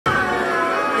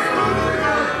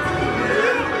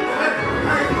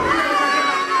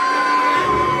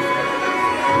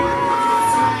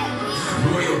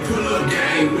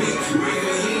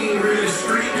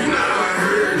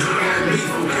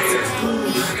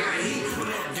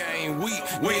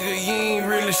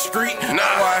street.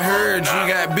 Now I heard you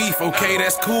got beef, okay,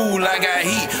 that's cool, I got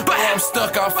heat. Boy, I'm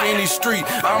stuck off in the street,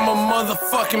 I'm a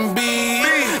motherfucking beast.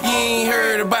 You ain't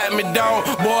heard about me, dog,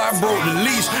 boy, I broke the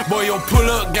leash. Boy, your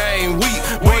pull-up game weak,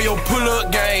 boy, your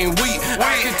pull-up game weak.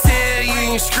 I can tell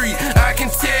you ain't street, I can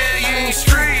tell you ain't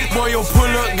street. Boy, your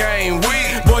pull-up game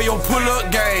weak, boy, your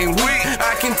pull-up game weak.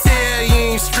 I can tell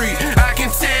you ain't street, I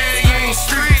can tell you ain't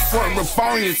street. Front up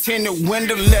on you, tinted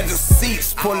window, leather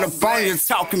seats. Pull up on you,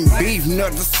 talking beef,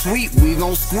 nothing sweet. We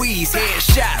gon' squeeze,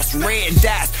 headshots, red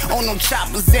dots on them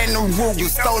choppers and the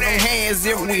Rugers. Throw them hands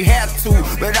if we have to,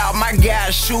 but all my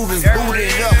guys shooters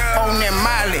booted up on that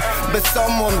Molly. But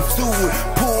some of them do it,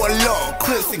 pull up,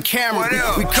 clips and camera.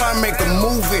 We come make a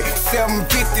movie,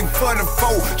 750 for the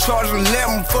 4, charge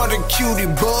 11 for the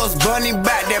cutie. Buzz Bunny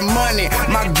bout that money,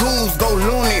 my goons go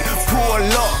loony. Pull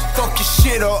up, fuck your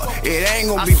shit up, it ain't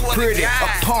gon' be pretty. A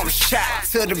pump shot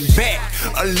to the back,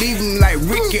 or leave him like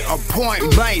Ricky, a point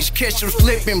blank. Catch him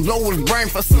slipping, blow his brain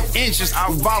for some inches. I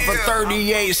revolve a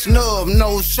 38 snub,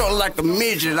 nose short like a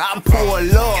midget. I pull up,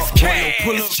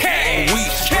 pull up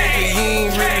weak, nigga, you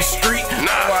ain't really street.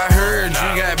 Now I heard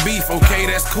you got beef, okay,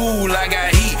 that's cool, I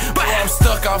got heat. Boy, I'm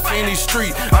stuck off in the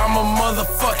street, I'm a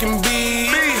motherfucking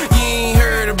beast. You ain't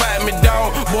heard about me,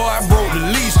 dog, boy, I broke the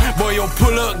leash. Boy, your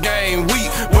pull-up game weak,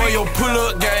 boy, your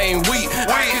pull-up game weak.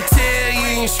 I can tell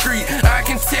you ain't street, I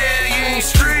can tell you ain't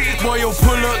street. Boy, your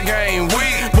pull-up game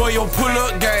weak, boy, your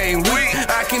pull-up game weak.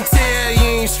 I can tell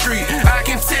you ain't street, I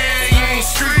can tell you ain't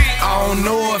street. I don't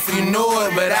know if you know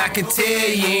it, but I can tell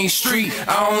you ain't street.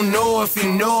 I don't know if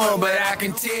you know it, but I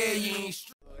can tell you ain't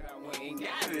street. I went and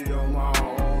got it on my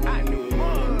own. I knew it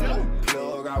was no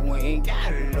plug. I went and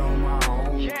got it on my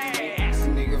own. Ask a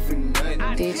nigga for nothing.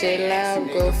 DJ Loud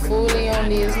go fully on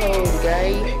these hoes,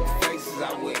 guys. Big faces,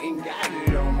 I went and got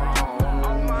it on my own.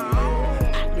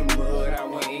 Out the mud, I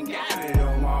went and got it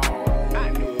on my own. I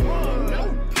knew it was no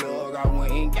plug. I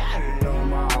went and got it on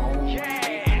my own.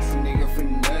 Ask a nigga for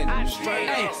nothing. Straight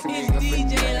ass nigga for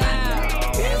nothing.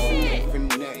 Ask a nigga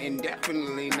for nothing.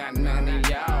 Definitely not none of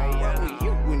y'all. What were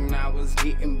you when I was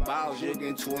getting balls?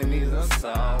 Looking 20s or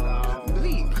so.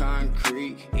 Bleed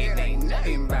concrete. It ain't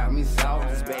nothing about me,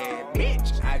 soft bad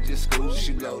bitch. I just scoop,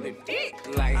 she go to dick.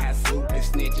 Like I soup the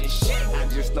snitch and shit. I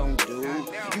just don't do.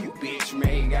 You bitch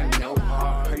made, got no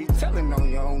heart. You telling on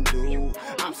your own dude.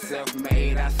 I'm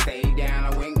self-made, I stay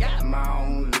down. I went got my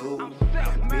own loot.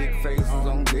 Big faces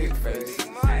on big faces.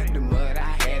 Had the mud, I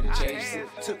had to chase it.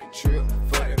 Took a trip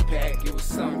for the pack. It was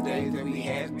some days that we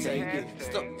had to take it.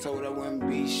 Stuck told I wouldn't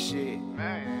be shit.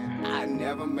 I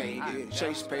never made it.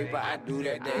 Chase paper, I do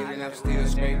that daily, and I'm still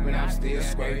scraping, I'm still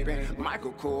scraping.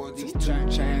 Michael Kors, these 2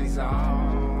 chains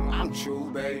on. I'm true,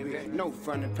 baby. No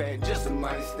front and pack, just a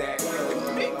money stack.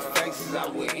 The big faces, I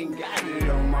went and got it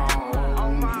on my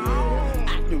own.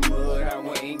 Out the mud, I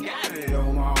went and got it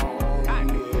on my own. I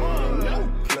knew it was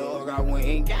no plug, I went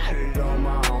and got it on my own.